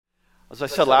As I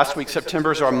said last week,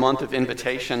 September is our month of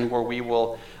invitation where we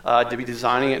will be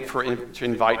designing it to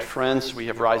invite friends. We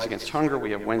have Rise Against Hunger.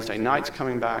 We have Wednesday nights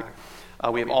coming back.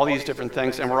 We have all these different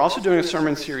things. And we're also doing a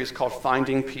sermon series called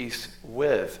Finding Peace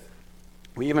With.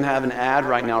 We even have an ad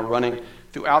right now running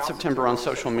throughout September on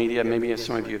social media. Maybe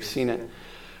some of you have seen it,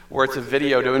 where it's a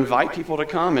video to invite people to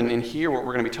come and hear what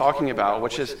we're going to be talking about,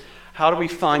 which is how do we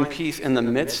find peace in the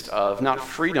midst of, not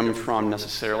freedom from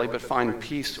necessarily, but find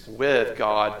peace with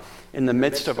God in the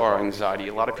midst of our anxiety.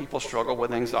 A lot of people struggle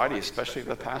with anxiety, especially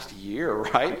the past year,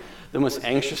 right? The most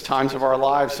anxious times of our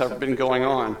lives have been going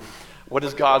on. What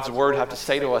does God's word have to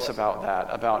say to us about that,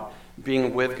 about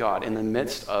being with God in the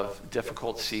midst of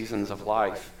difficult seasons of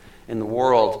life in the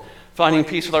world? Finding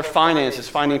peace with our finances,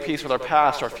 finding peace with our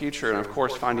past, our future, and of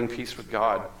course, finding peace with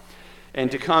God. And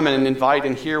to come and invite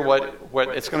and hear what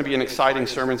it's going to be an exciting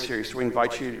sermon series. So we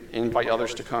invite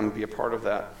others to come and be a part of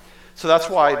that. So that's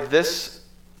why this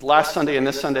last Sunday and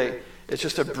this Sunday is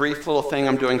just a brief little thing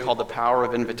I'm doing called the Power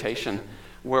of Invitation,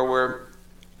 where we're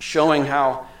showing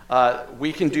how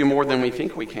we can do more than we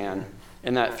think we can,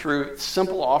 and that through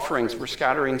simple offerings, we're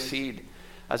scattering seed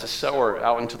as a sower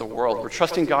out into the world. We're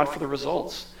trusting God for the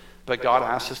results, but God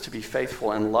asks us to be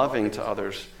faithful and loving to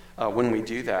others when we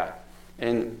do that.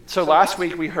 And so last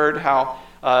week we heard how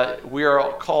we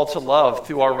are called to love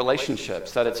through our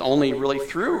relationships, that it's only really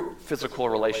through physical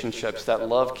relationships that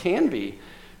love can be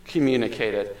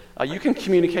communicated. You can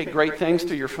communicate great things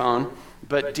through your phone,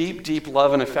 but deep, deep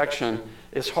love and affection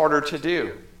is harder to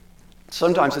do.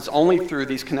 Sometimes it's only through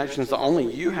these connections that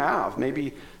only you have,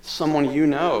 maybe someone you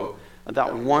know,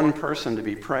 that one person to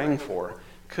be praying for.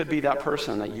 Could be that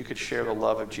person that you could share the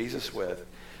love of Jesus with.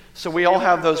 So we all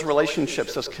have those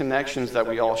relationships, those connections that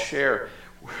we all share.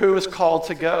 Who is called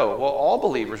to go? Well, all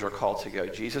believers are called to go.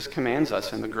 Jesus commands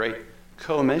us in the Great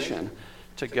Commission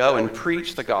to go and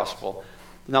preach the gospel.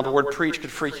 Now, the word preach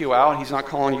could freak you out. He's not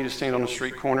calling you to stand on a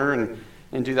street corner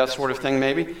and do that sort of thing,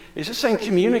 maybe. He's just saying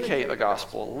communicate the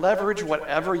gospel. Leverage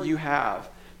whatever you have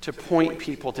to point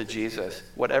people to Jesus,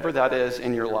 whatever that is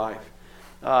in your life.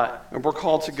 And we're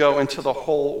called to go into the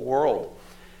whole world.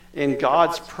 And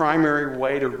God's primary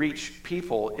way to reach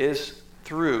people is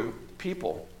through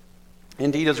people.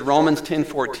 Indeed, as Romans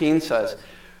 10:14 says,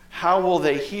 how will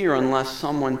they hear unless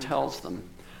someone tells them?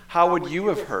 How would you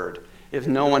have heard if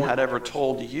no one had ever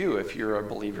told you, if you're a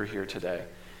believer here today?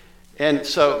 And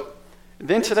so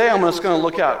then today I'm just going to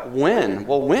look at when.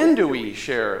 Well, when do we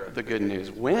share the good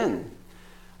news? When?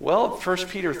 Well, 1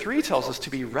 Peter 3 tells us to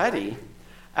be ready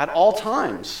at all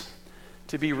times.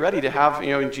 To be ready to have,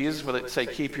 Jesus would say,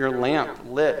 keep your lamp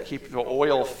lit, keep the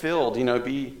oil filled,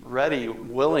 be ready,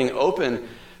 willing, open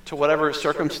to whatever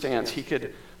circumstance he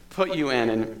could put you in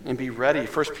and be ready.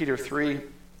 1 Peter 3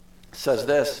 says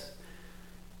this,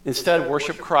 instead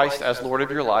worship Christ as Lord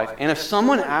of your life. And if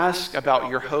someone asks about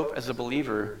your hope as a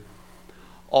believer,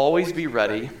 always be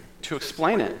ready to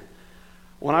explain it.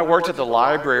 When I worked at the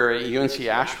library at UNC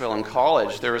Asheville in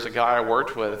college, there was a guy I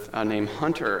worked with named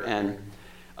Hunter, and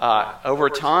over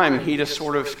time, he just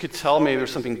sort of could tell me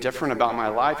there's something different about my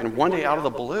life. And one day, out of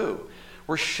the blue,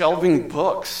 we're shelving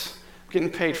books. I'm getting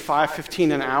paid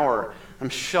 $5.15 an hour. I'm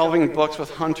shelving books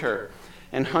with Hunter.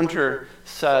 And Hunter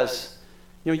says,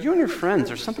 you and your friends,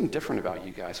 there's something different about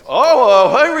you guys.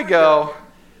 Oh, here we go.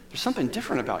 There's something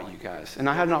different about you guys. And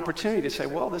I had an opportunity to say,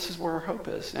 well, this is where our hope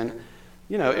is. And,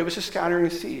 it was just scattering a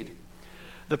seed.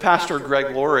 The pastor,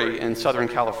 Greg Laurie, in Southern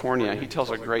California, he tells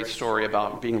a great story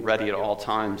about being ready at all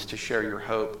times to share your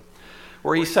hope,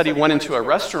 where he said he went into a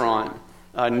restaurant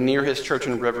near his church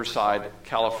in Riverside,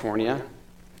 California.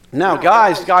 Now,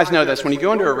 guys know this. When you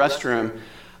go into a restroom,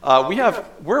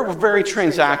 we're very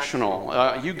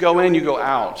transactional. You go in, you go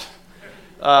out.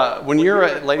 When you're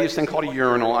at ladies' thing called a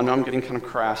urinal, I know I'm getting kind of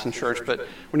crass in church, but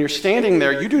when you're standing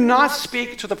there, you do not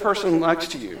speak to the person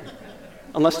next to you.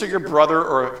 Unless they're your brother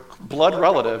or a blood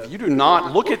relative, you do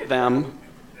not look at them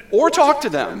or talk to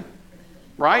them,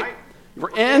 right?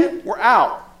 We're in, we're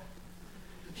out.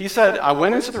 He said, I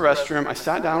went into the restroom, I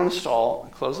sat down in a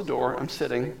stall, closed the door, I'm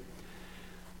sitting.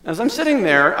 As I'm sitting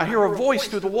there, I hear a voice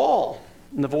through the wall,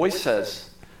 and the voice says,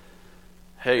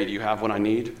 hey, do you have what I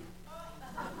need?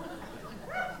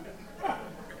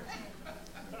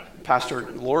 Pastor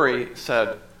Laurie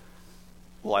said,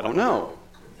 well, I don't know.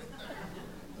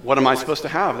 What am I supposed to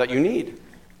have that you need?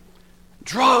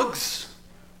 Drugs.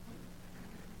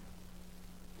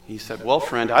 He said, well,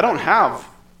 friend, I don't have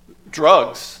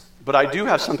drugs, but I do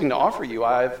have something to offer you.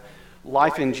 I have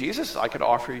life in Jesus I could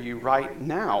offer you right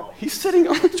now. He's sitting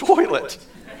on the toilet.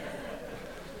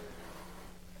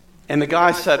 And the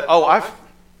guy said,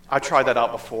 I tried that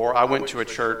out before. I went to a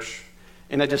church,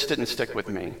 and it just didn't stick with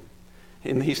me.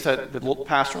 And he said, the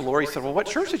pastor Lori said, well, what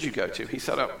church did you go to? He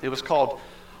said, oh, it was called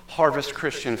Harvest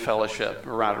Christian Fellowship,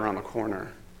 right around the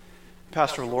corner.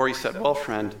 Pastor Lori said, well,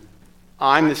 friend,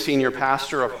 I'm the senior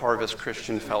pastor of Harvest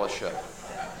Christian Fellowship.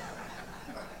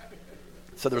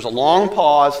 So there was a long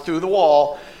pause through the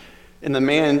wall, and the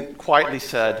man quietly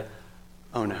said,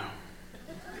 oh no.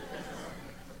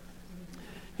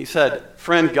 He said,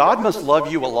 friend, God must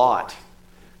love you a lot,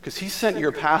 because he sent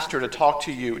your pastor to talk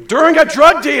to you during a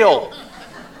drug deal.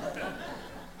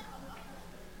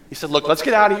 He said, look, let's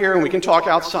get out of here and we can talk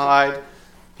outside.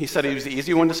 He said he was the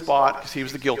easy one to spot because he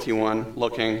was the guilty one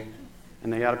looking,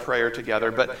 and they had a prayer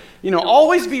together. But,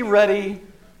 always be ready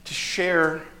to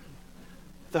share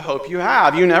the hope you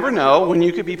have. You never know when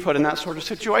you could be put in that sort of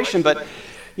situation, but,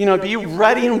 be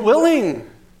ready and willing.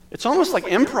 It's almost like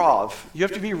improv. You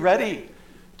have to be ready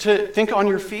to think on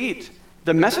your feet.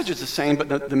 The message is the same,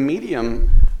 but the medium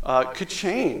could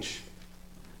change.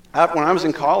 When I was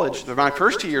in college, my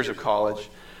first 2 years of college,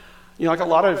 like a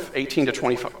lot of 18 to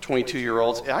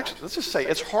 22-year-olds, actually, let's just say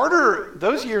it's harder,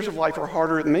 those years of life are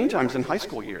harder many times than high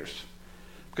school years.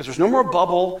 Because there's no more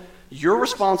bubble. You're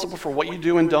responsible for what you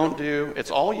do and don't do. It's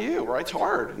all you, right? It's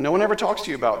hard. No one ever talks to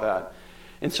you about that.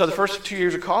 And so the first 2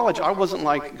 years of college, I wasn't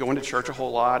like going to church a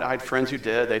whole lot. I had friends who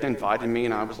did. They'd invited me,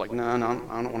 and I was like, no, I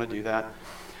don't want to do that.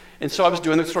 And so I was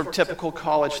doing this sort of typical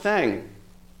college thing.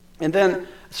 And then,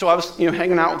 so I was,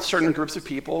 hanging out with certain groups of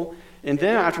people. And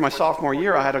then after my sophomore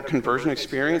year, I had a conversion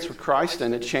experience with Christ,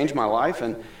 and it changed my life.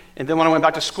 And then when I went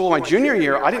back to school my junior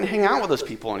year, I didn't hang out with those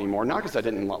people anymore, not because I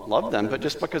didn't love them, but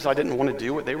just because I didn't want to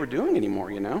do what they were doing anymore,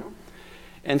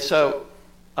 And so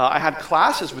I had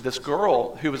classes with this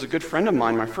girl who was a good friend of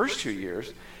mine my first 2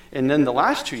 years. And then the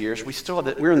last 2 years, we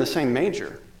were in the same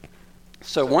major.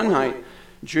 So one night,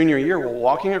 junior year, we're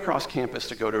walking across campus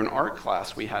to go to an art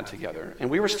class we had together. And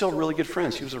we were still really good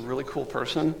friends. She was a really cool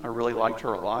person. I really liked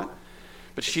her a lot.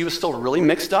 But she was still really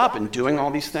mixed up and doing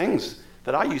all these things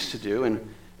that I used to do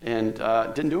and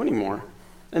didn't do anymore.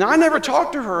 And I never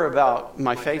talked to her about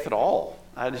my faith at all.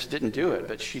 I just didn't do it,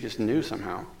 but she just knew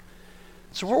somehow.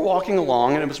 So we're walking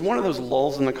along, and it was one of those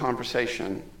lulls in the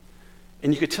conversation,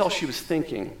 and you could tell she was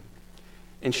thinking.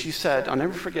 And she said, I'll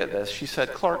never forget this, she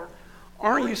said, Clark,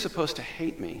 aren't you supposed to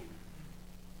hate me?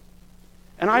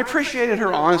 And I appreciated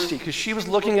her honesty because she was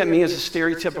looking at me as a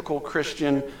stereotypical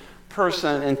Christian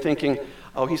person and thinking,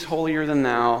 oh, he's holier than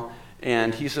thou,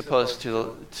 and he's supposed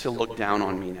to look down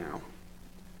on me now.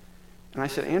 And I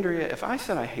said, Andrea, if I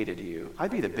said I hated you,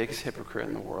 I'd be the biggest hypocrite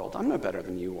in the world. I'm no better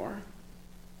than you are.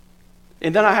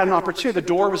 And then I had an opportunity. The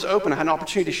door was open. I had an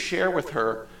opportunity to share with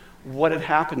her what had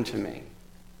happened to me.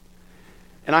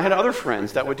 And I had other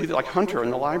friends that would do that, like Hunter in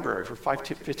the library for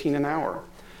 $15 an hour,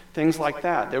 things like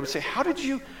that. They would say, how did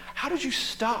you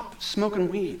stop smoking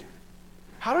weed?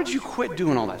 How did you quit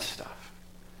doing all that stuff?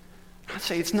 I'd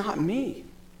say, it's not me.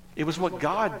 It was what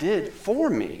God did for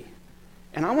me.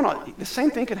 And the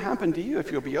same thing can happen to you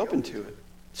if you'll be open to it.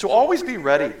 So always be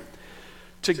ready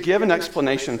to give an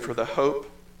explanation for the hope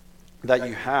that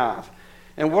you have.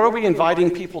 And what are we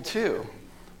inviting people to?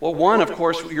 Well, one, of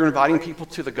course, you're inviting people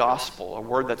to the gospel, a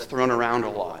word that's thrown around a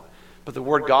lot. But the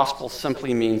word gospel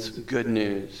simply means good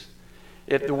news.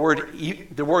 The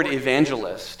word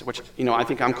evangelist, which I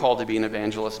think I'm called to be an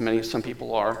evangelist, some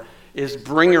people are, is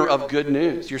bringer of good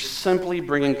news. You're simply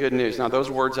bringing good news. Now,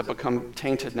 those words have become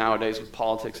tainted nowadays with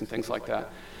politics and things like that.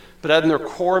 But in their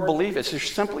core belief, it's you're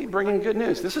simply bringing good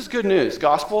news. This is good news.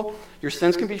 Gospel, your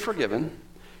sins can be forgiven.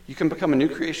 You can become a new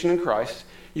creation in Christ.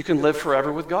 You can live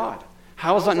forever with God.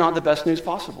 How is that not the best news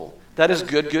possible? That is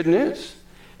good news.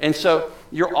 And so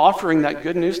you're offering that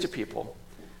good news to people.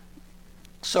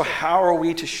 So how are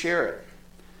we to share it?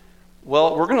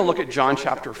 Well, we're going to look at John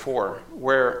chapter 4,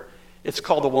 where it's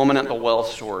called the woman at the well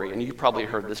story. And you've probably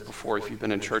heard this before if you've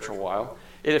been in church a while.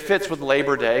 It fits with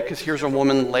Labor Day because here's a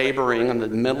woman laboring in the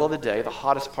middle of the day, the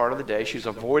hottest part of the day. She's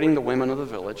avoiding the women of the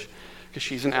village because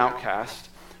she's an outcast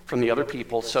from the other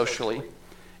people socially.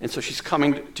 And so she's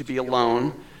coming to be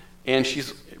alone. And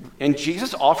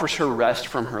Jesus offers her rest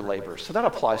from her labor. So that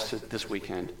applies to this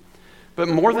weekend. But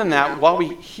more than that, while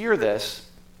we hear this,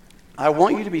 I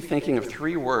want you to be thinking of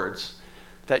 3 words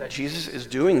that Jesus is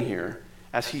doing here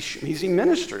as he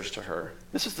ministers to her.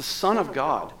 This is the Son of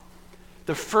God.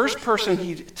 The first person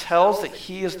he tells that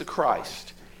he is the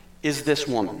Christ is this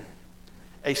woman,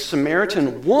 a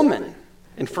Samaritan woman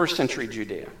in first century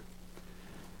Judea.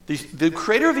 The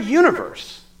creator of the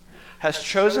universe has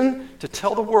chosen to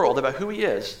tell the world about who he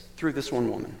is through this one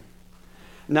woman.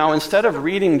 Now, instead of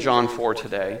reading John 4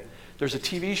 today, there's a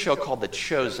TV show called The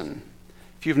Chosen.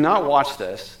 If you've not watched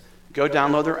this, go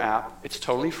download their app. It's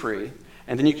totally free.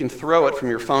 and then you can throw it from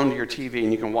your phone to your TV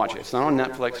and you can watch it. It's not on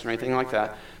Netflix or anything like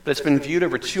that, but it's been viewed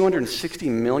over 260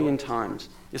 million times.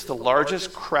 It's the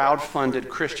largest crowd-funded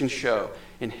Christian show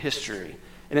in history,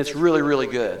 and it's really, really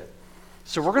good.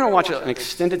 So we're going to watch an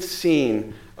extended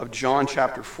scene of John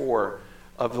chapter 4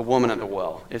 of the woman at the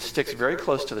well. It sticks very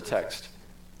close to the text.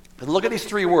 But look at these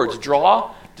three words: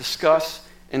 draw, discuss,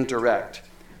 and direct.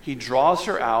 He draws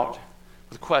her out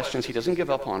with questions. He doesn't give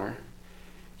up on her.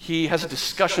 He has a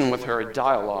discussion with her, a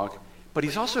dialogue, but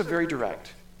he's also very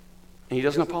direct. And he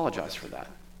doesn't apologize for that.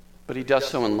 But he does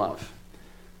so in love.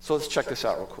 So let's check this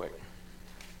out real quick.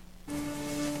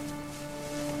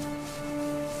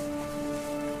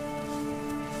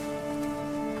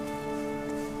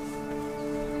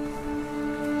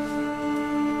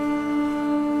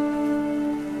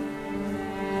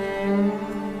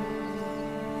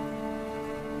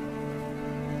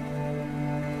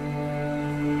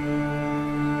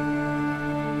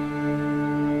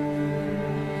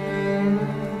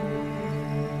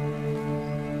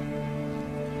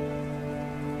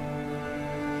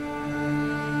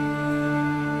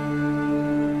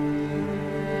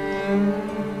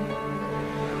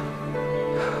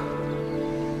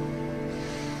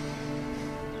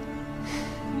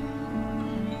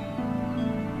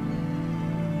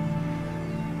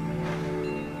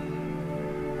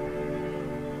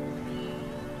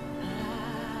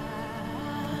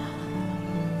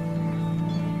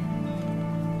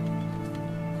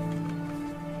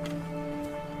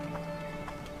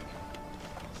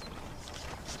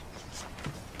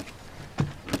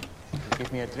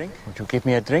 Give me a drink? Would you give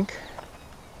me a drink?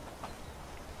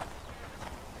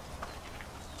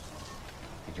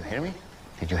 Did you hear me?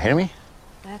 Did you hear me?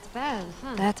 That's bad,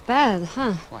 huh? That's bad,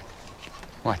 huh? What?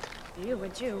 What? You a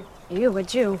Jew. You a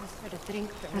Jew. Ask for a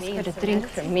drink from me. Ask for a drink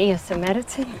from me, a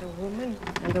Samaritan. And a woman.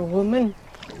 And a woman.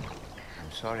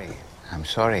 I'm sorry. I'm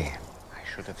sorry. I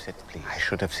should have said please. I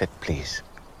should have said please.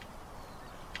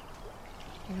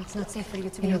 You know, it's not safe for you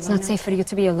to be alone. It's not safe for you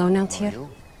to be alone out here.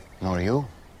 Nor you.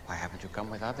 Why haven't you come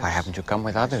with others? Why haven't you come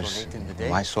with others?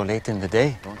 Why so late in the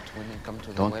day? Don't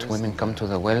women come to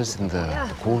the wells in the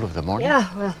cool of the morning? Yeah,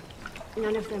 well,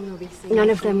 none of them will be seen. None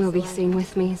of them will be seen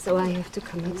with me, so I have to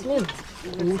come alone.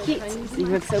 In the heat. You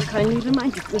have so kindly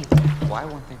reminded me. Why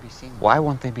won't they be seen? Why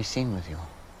won't they be seen with you?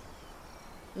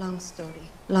 Long story.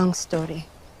 Long story.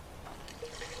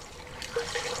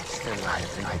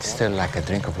 I'd still like a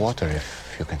drink of water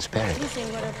if you can spare it.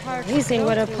 He's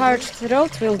what a parched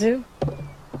throat will do.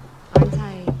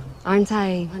 Aren't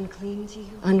I unclean to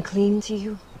you? Unclean to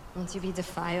you? Won't you be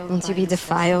defiled? Won't you be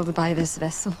defiled by this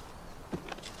vessel?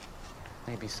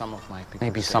 Maybe some of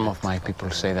my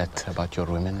people say that about your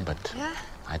women, but yeah.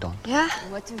 I don't. Yeah.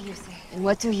 What do you say? And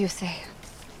what do you say?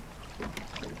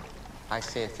 I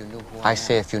say if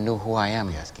you knew who I am,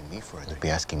 you'd be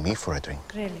asking me for a drink.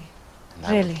 Really?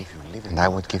 And I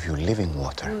would give you living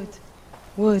water.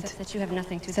 Wood. Except that you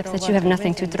have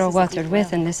nothing to draw water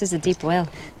with, and this is a deep well.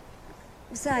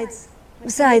 Besides,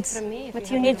 what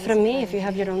do you need from me if you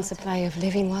have your own supply of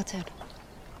living water?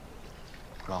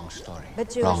 Long story.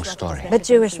 But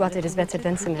Jewish water is better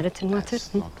than Samaritan water.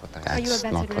 That's not what I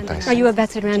said. Are you a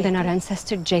better man than our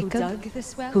ancestor Jacob,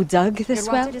 who dug this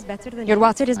well? Your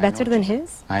water is better than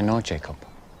his? I know Jacob.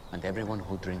 And everyone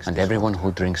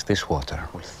who drinks this water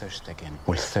will thirst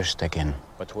again.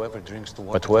 But whoever drinks the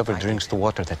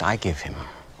water that I give him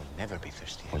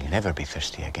will never be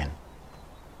thirsty again.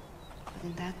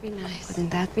 Wouldn't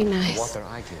that be nice?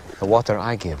 The water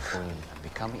I give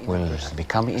will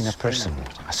become in a person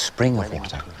a spring of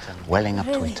water welling up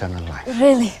to eternal life.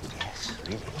 Really?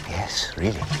 Yes,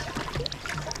 really.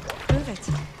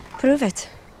 Prove it.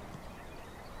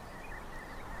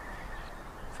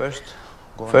 First,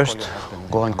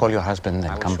 go and call your husband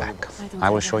and come back.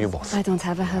 I will show you both. I don't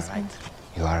have a husband.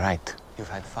 You are right. You've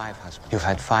had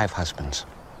 5 husbands.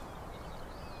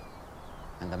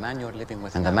 And the man you're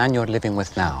living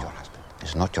with now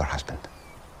is not your husband.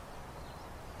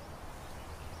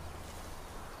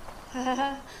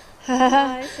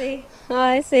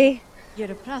 I see.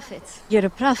 You're a prophet. You're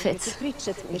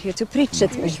here to preach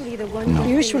at me.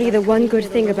 Usually the one good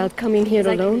thing about coming here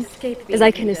alone is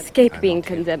I can escape being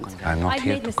condemned. I'm not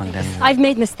here to condemn you. I've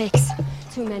made mistakes.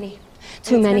 Too many.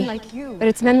 But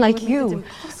it's men like you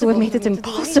who have made it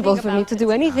impossible for me to do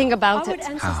anything about it.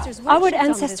 Our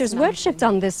ancestors worshipped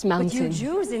on this mountain.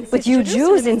 But you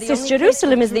Jews insist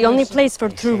Jerusalem is the only place for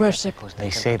true worship. They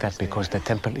say that because the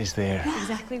temple is there.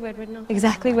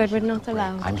 Exactly where we're not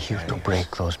allowed. I'm here to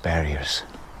break those barriers.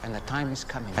 And the time is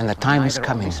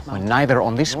coming when neither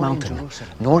on this mountain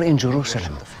nor in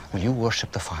Jerusalem will you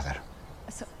worship the Father.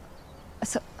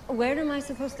 Where am I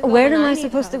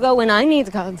supposed to go when I need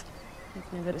God?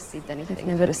 I've never received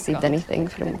anything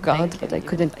from God, but I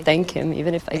couldn't thank him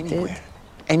even if I did.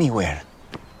 Anywhere.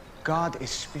 God is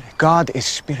spirit. God is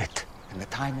spirit. And the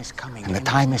time is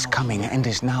coming. And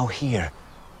is now here.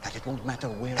 That it won't matter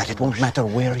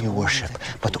where you worship,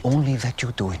 but only that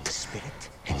you do it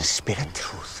in spirit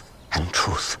and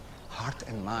truth. Heart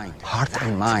and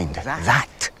mind.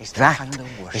 That is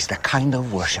the kind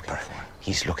of worshiper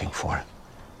he's looking for.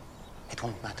 It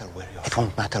won't matter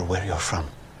where you're from,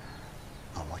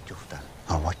 or what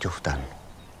you've done.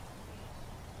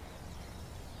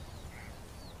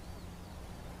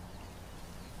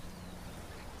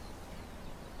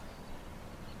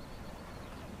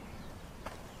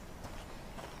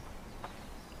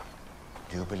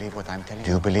 Do you believe what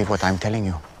I'm telling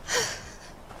you?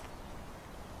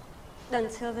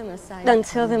 Until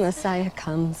the Messiah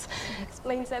comes. It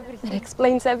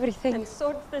explains everything. And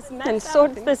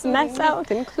sorts this mess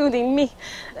out, including me.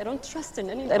 I don't trust in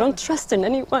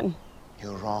anyone.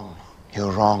 You're wrong.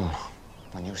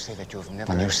 When you say that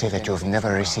you've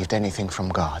never received anything from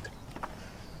God.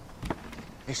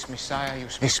 This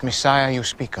Messiah you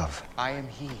speak of. I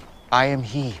am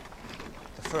he.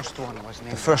 The first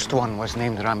one was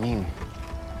named Ramin.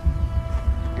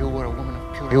 You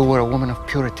were a woman of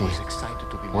purity.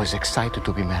 Was excited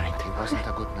to be married.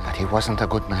 But he wasn't a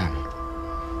good man.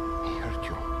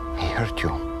 He hurt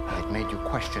you. It made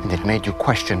you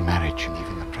question marriage and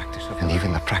even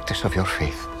the practice of your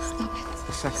faith.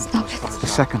 Stop it. The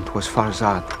second was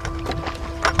Farzad.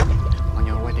 On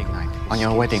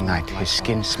your wedding night, his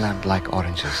skin smelled like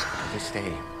oranges.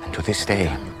 And to this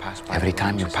day, every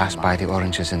time you pass by the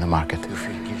oranges in the market,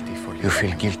 you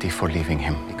feel guilty for leaving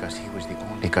him.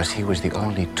 Because he was the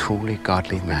only truly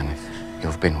godly man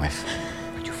you've been with.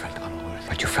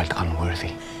 But you felt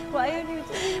unworthy.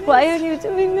 Why are you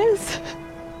doing this?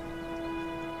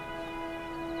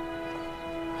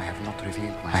 I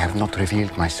have not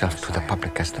revealed myself to the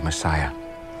public as the Messiah.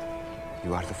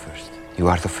 You are the first.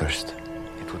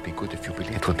 It would be good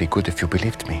if you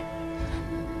believed me.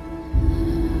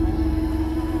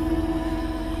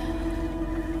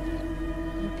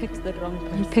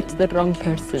 You picked the wrong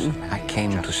person. I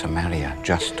came to Samaria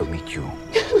just to meet you.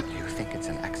 Do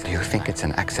you think it's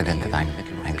an accident that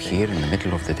I'm here in the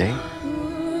middle of the day?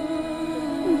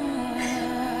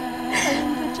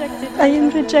 I am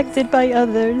rejected by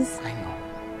others.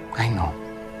 I know.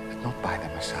 But not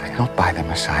by the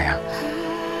Messiah.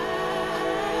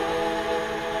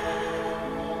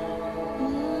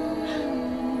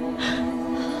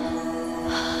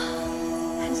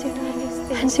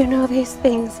 And you know these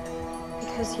things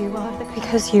because you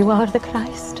are the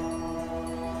Christ.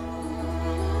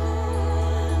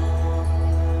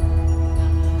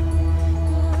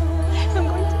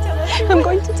 I'm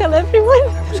going to tell everyone.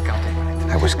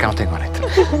 I was counting on it.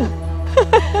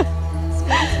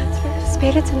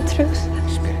 Spirit and truth.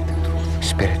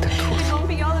 Spirit and truth.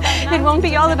 It won't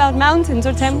be all about mountains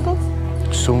or temples.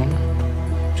 Soon,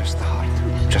 just the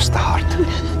heart.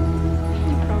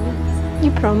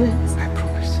 You promise.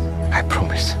 I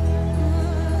promise.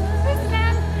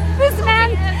 This man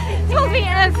told me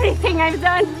everything I've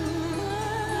done.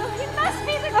 He must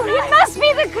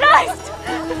be the Christ.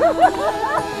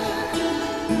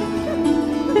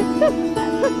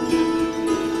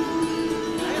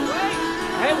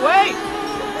 Hey, wait!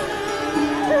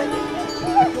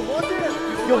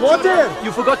 You want it?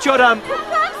 You forgot your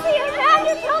Popsy, your dad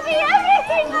told me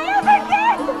everything I ever did.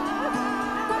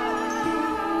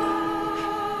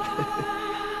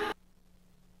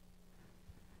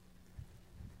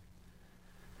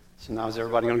 So now is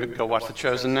everybody going to go watch The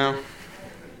Chosen now?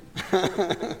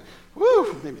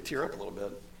 Woo! Maybe tear up a little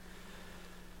bit.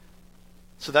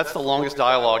 So that's the longest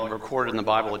dialogue recorded in the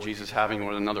Bible of Jesus having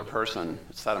with another person.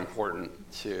 It's that important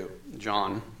to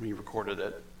John when he recorded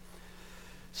it.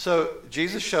 So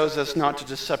Jesus shows us not to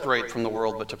just separate from the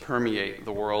world, but to permeate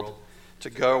the world, to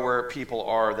go where people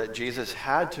are, that Jesus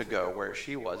had to go where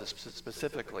she was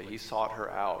specifically. He sought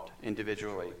her out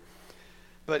individually.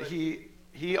 But he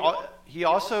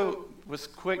also was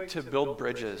quick to build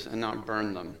bridges and not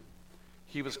burn them.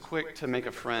 He was quick to make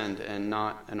a friend and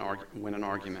not win an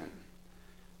argument.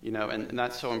 You know, and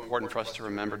that's so important for us to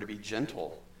remember, to be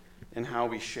gentle in how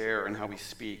we share and how we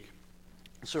speak.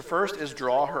 So first is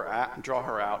draw her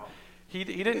out. He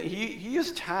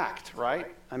used tact, right?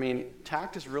 I mean,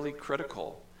 tact is really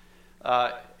critical.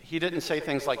 He didn't say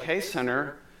things like, "Hey,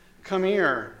 sinner, come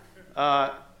here,"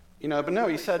 but no,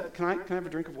 he said, "Can I have a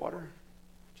drink of water?"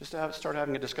 Just to start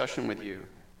having a discussion with you.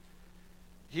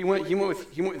 He went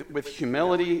with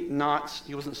humility.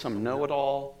 He wasn't some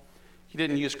know-it-all. He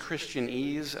didn't use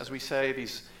Christianese, as we say,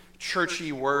 these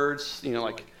churchy words,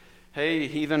 like, hey,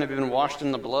 heathen, have you been washed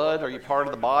in the blood? Are you part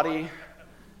of the body?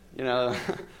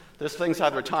 Those things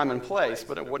had their time and place,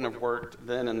 but it wouldn't have worked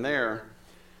then and there.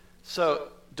 So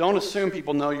don't assume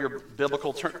people know your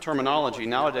biblical terminology.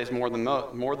 Nowadays, more than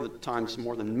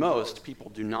most,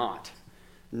 people do not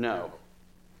know.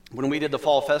 When we did the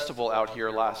fall festival out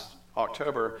here last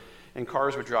October, and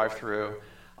cars would drive through,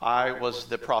 I was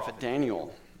the prophet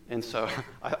Daniel. And so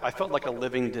I felt like a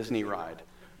living Disney ride,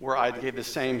 where I gave the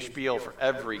same spiel for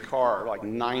every car, like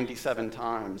 97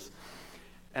 times.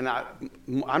 And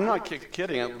I'm not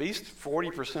kidding, at least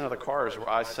 40% of the cars where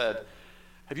I said,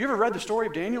 have you ever read the story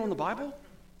of Daniel in the Bible?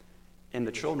 And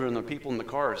the children and the people in the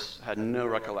cars had no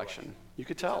recollection. You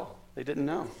could tell. They didn't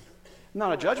know.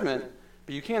 Not a judgment,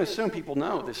 but you can't assume people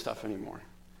know this stuff anymore.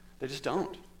 They just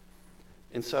don't.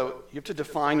 And so you have to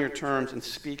define your terms and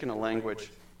speak in a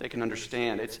language they can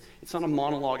understand. It's not a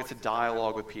monologue, it's a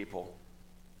dialogue with people.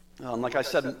 Like I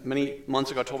said many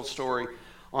months ago, I told a story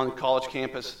on college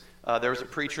campus. There was a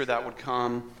preacher that would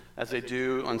come, as they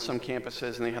do on some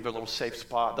campuses, and they have their little safe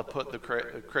spot. They'll put the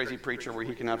crazy preacher where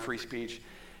he can have free speech.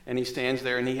 And he stands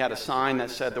there, and he had a sign that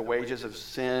said, the wages of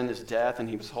sin is death, and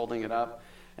he was holding it up.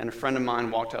 And a friend of mine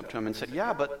walked up to him and said,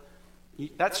 yeah, but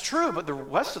that's true, but the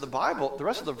rest of the Bible, the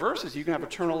rest of the verses, you can have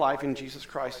eternal life in Jesus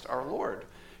Christ our Lord.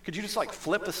 Could you just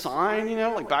flip the sign,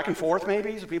 like back and forth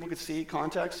maybe, so people could see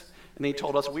context? And he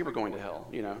told us we were going to hell,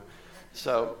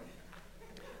 So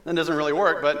that doesn't really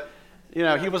work, but,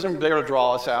 he wasn't there to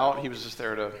draw us out. He was just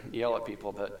there to yell at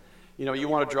people. But, you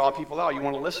want to draw people out. You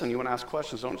want to listen. You want to ask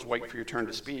questions. Don't just wait for your turn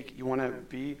to speak. You want to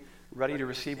be ready to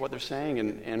receive what they're saying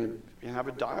and have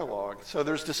a dialogue. So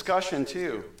there's discussion,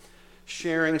 too.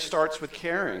 Sharing starts with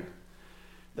caring.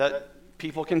 That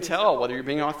people can tell whether you're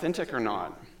being authentic or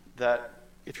not. That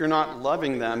if you're not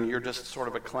loving them, you're just sort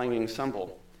of a clanging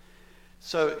cymbal.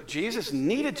 So Jesus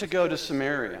needed to go to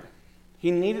Samaria. He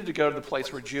needed to go to the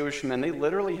place where Jewish men, they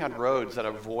literally had roads that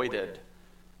avoided.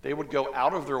 They would go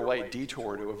out of their way,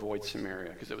 detour to avoid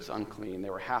Samaria because it was unclean. They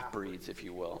were half-breeds, if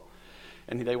you will.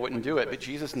 And they wouldn't do it. But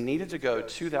Jesus needed to go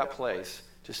to that place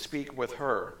to speak with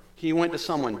her. He went to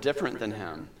someone different than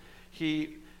him.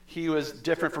 He was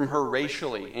different from her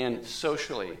racially and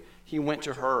socially. He went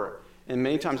to her. And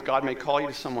many times God may call you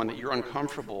to someone that you're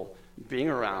uncomfortable being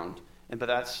around. But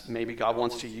that's maybe God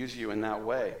wants to use you in that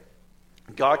way.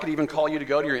 God could even call you to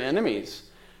go to your enemies.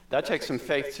 That takes some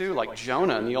faith too, like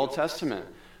Jonah in the Old Testament,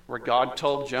 where God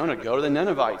told Jonah, go to the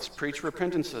Ninevites, preach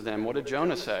repentance to them. What did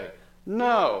Jonah say?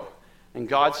 No. And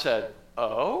God said,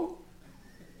 oh?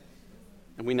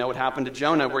 And we know what happened to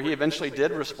Jonah, where he eventually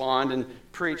did respond and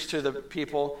preach to the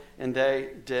people, and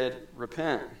they did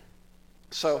repent.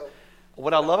 So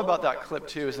what I love about that clip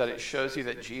too is that it shows you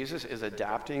that Jesus is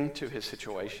adapting to his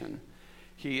situation.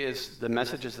 The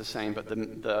message is the same, but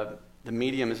the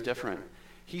medium is different.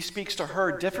 He speaks to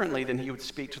her differently than he would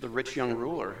speak to the rich young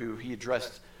ruler who he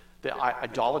addressed the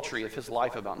idolatry of his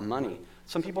life about money.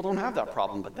 Some people don't have that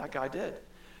problem, but that guy did.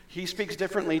 He speaks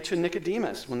differently to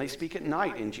Nicodemus when they speak at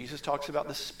night, and Jesus talks about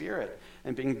the Spirit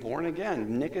and being born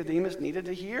again. Nicodemus needed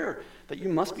to hear that you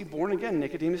must be born again.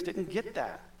 Nicodemus didn't get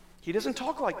that. He doesn't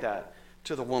talk like that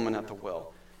to the woman at the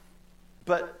well.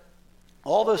 But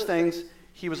all those things,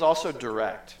 he was also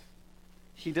direct.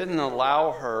 He didn't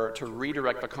allow her to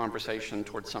redirect the conversation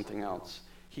towards something else.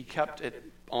 He kept it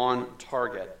on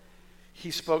target. He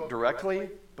spoke directly,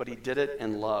 but he did it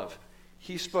in love.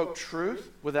 He spoke truth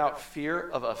without fear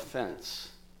of offense.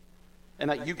 And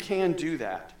that you can do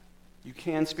that. You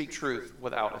can speak truth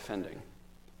without offending.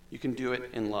 You can do it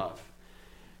in love.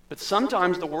 But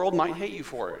sometimes the world might hate you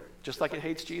for it, just like it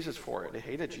hates Jesus for it. It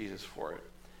hated Jesus for it.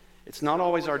 It's not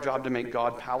always our job to make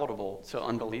God palatable to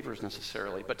unbelievers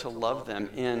necessarily, but to love them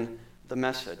in the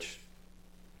message.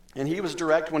 And he was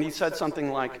direct when he said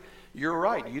something like, you're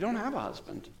right, you don't have a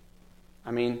husband.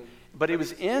 But it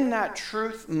was in that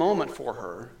truth moment for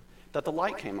her that the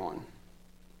light came on.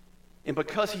 And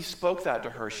because he spoke that to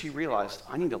her, she realized,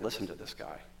 I need to listen to this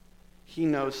guy. He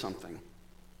knows something.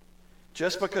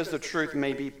 Just because the truth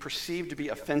may be perceived to be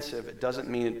offensive, it doesn't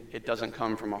mean it doesn't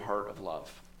come from a heart of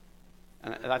love.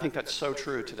 And I think that's so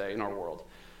true today in our world.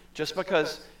 Just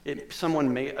because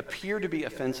someone may appear to be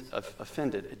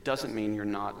offended, it doesn't mean you're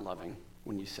not loving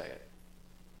when you say it.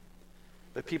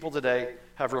 But people today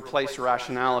have replaced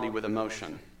rationality with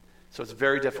emotion. So it's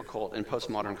very difficult in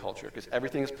postmodern culture because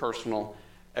everything is personal,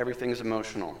 everything is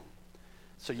emotional.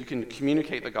 So you can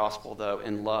communicate the gospel, though,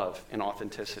 in love and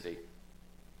authenticity.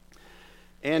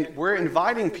 And we're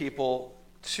inviting people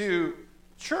to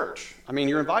church.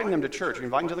 You're inviting them to church. You're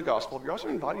inviting them to the gospel. But you're also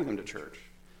inviting them to church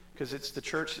because the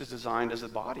church is designed as a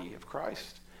body of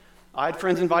Christ. I had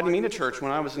friends inviting me to church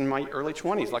when I was in my early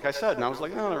 20s, like I said, and I was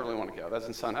like, no, I don't really want to go. That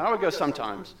doesn't sound. I would go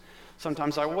sometimes.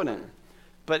 Sometimes I wouldn't.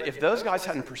 But if those guys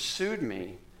hadn't pursued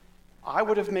me, I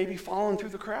would have maybe fallen through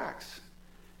the cracks.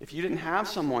 If you didn't have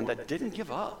someone that didn't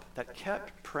give up, that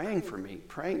kept praying for me,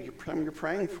 you're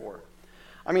praying for.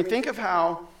 I mean, think of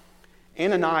how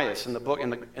Ananias in the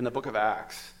book of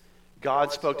Acts,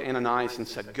 God spoke to Ananias and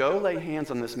said, go lay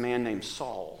hands on this man named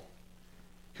Saul,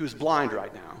 who's blind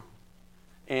right now.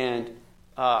 And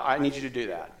I need you to do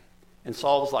that. And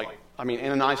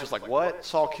Ananias was like, what?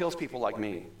 Saul kills people like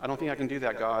me. I don't think I can do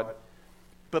that, God.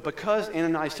 But because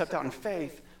Ananias stepped out in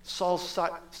faith, Saul's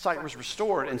sight was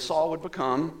restored, and Saul would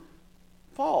become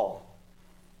Paul.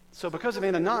 So because of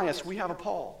Ananias, we have a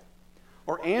Paul.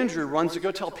 Or Andrew runs to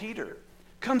go tell Peter,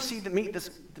 come meet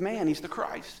the man, he's the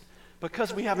Christ.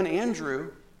 Because we have an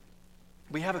Andrew,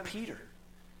 we have a Peter.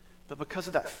 But because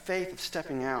of that faith of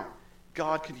stepping out,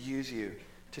 God could use you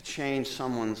to change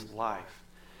someone's life.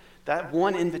 That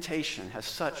one invitation has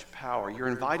such power. You're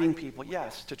inviting people,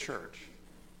 yes, to church.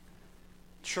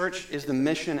 Church is the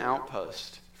mission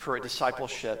outpost for a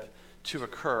discipleship to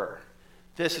occur.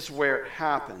 This is where it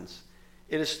happens.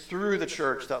 It is through the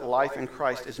church that life in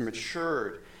Christ is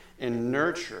matured and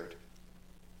nurtured.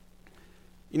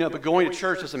 But going to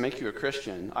church doesn't make you a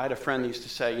Christian. I had a friend that used to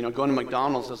say, going to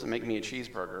McDonald's doesn't make me a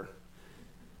cheeseburger.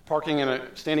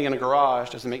 Standing in a garage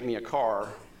doesn't make me a car.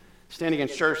 Standing in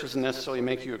church doesn't necessarily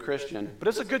make you a Christian. But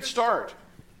it's a good start.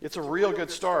 It's a real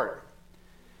good start.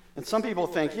 And some people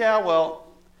think,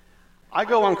 I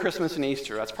go on Christmas and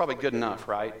Easter. That's probably good enough,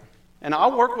 right? And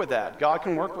I'll work with that. God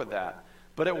can work with that.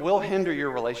 But it will hinder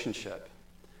your relationship.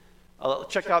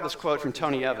 Check out this quote from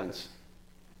Tony Evans.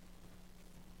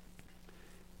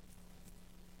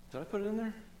 Did I put it in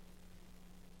there?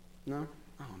 No?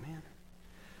 Oh, man.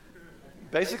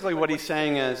 Basically, what he's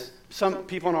saying is, some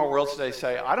people in our world today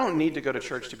say, I don't need to go to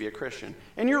church to be a Christian.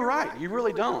 And you're right. You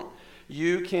really don't.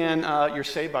 You're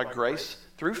saved by grace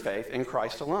through faith in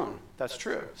Christ alone. That's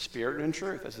true. Spirit and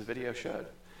truth, as the video showed.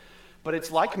 But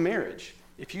it's like marriage.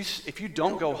 If you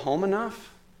don't go home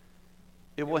enough,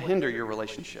 it will hinder your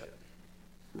relationship,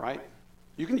 right?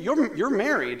 You're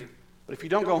married, but if you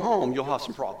don't go home, you'll have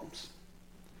some problems.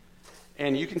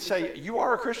 And you can say you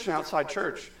are a Christian outside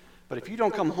church, but if you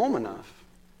don't come home enough,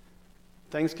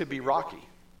 things could be rocky.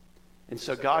 And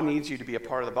so God needs you to be a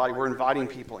part of the body. We're inviting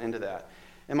people into that.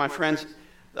 And my friends,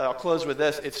 I'll close with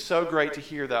this. It's so great to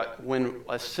hear that when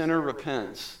a sinner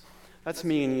repents, that's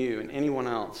me and you and anyone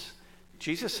else,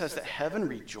 Jesus says that heaven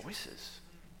rejoices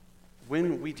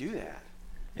when we do that.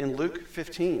 In Luke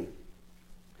 15,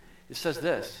 it says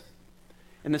this,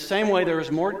 in the same way there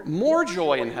is more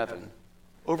joy in heaven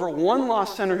over one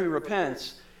lost sinner who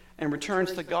repents and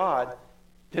returns to God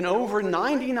than over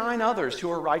 99 others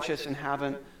who are righteous and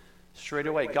haven't strayed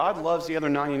away. God loves the other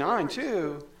 99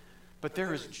 too, but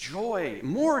there is joy,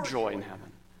 more joy in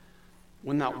heaven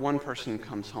when that one person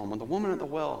comes home. When the woman at the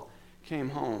well came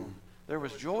home, there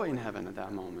was joy in heaven at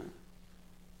that moment.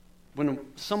 When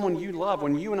someone you love,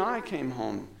 when you and I came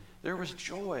home, there was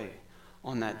joy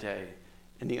on that day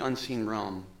in the unseen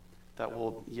realm that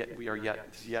we are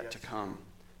yet to come.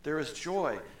 There is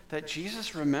joy that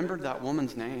Jesus remembered that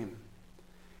woman's name.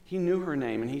 He knew her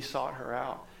name and he sought her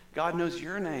out. God knows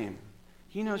your name.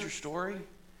 He knows your story.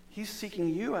 He's seeking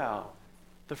you out.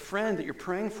 The friend that you're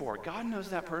praying for, God knows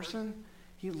that person.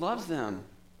 He loves them.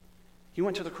 He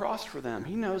went to the cross for them.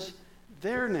 He knows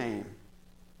their name.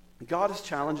 God is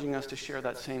challenging us to share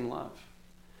that same love.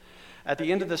 At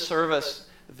the end of this service,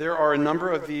 there are a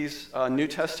number of these New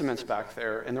Testaments back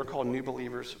there, and they're called New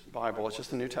Believers Bible. It's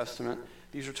just the New Testament.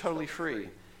 These are totally free.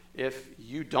 If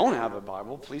you don't have a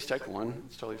Bible, please take one.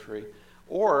 It's totally free.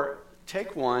 Or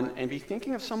take one and be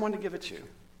thinking of someone to give it to.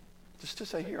 Just to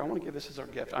say, here, I want to give this as our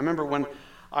gift. I remember when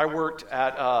I worked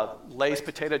at Lay's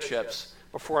Potato Chips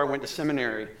before I went to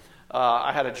seminary.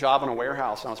 I had a job in a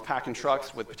warehouse, and I was packing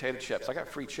trucks with potato chips. I got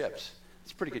free chips.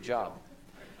 It's a pretty good job.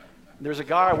 There's a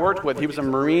guy I worked with. He was a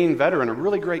Marine veteran, a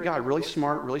really great guy, really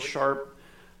smart, really sharp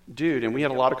dude. And we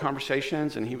had a lot of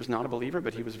conversations, and he was not a believer,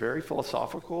 but he was very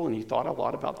philosophical, and he thought a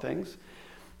lot about things.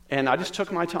 And I just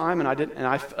took my time, and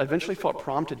I eventually felt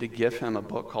prompted to give him a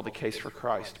book called The Case for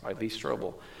Christ by Lee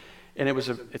Strobel. And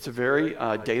it's a very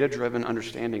data-driven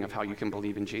understanding of how you can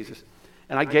believe in Jesus.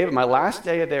 And I gave it my last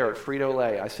day there at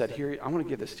Frito-Lay. I said, here, I want to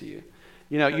give this to you.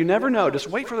 You never know. Just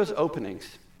wait for those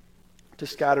openings to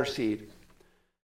scatter seed.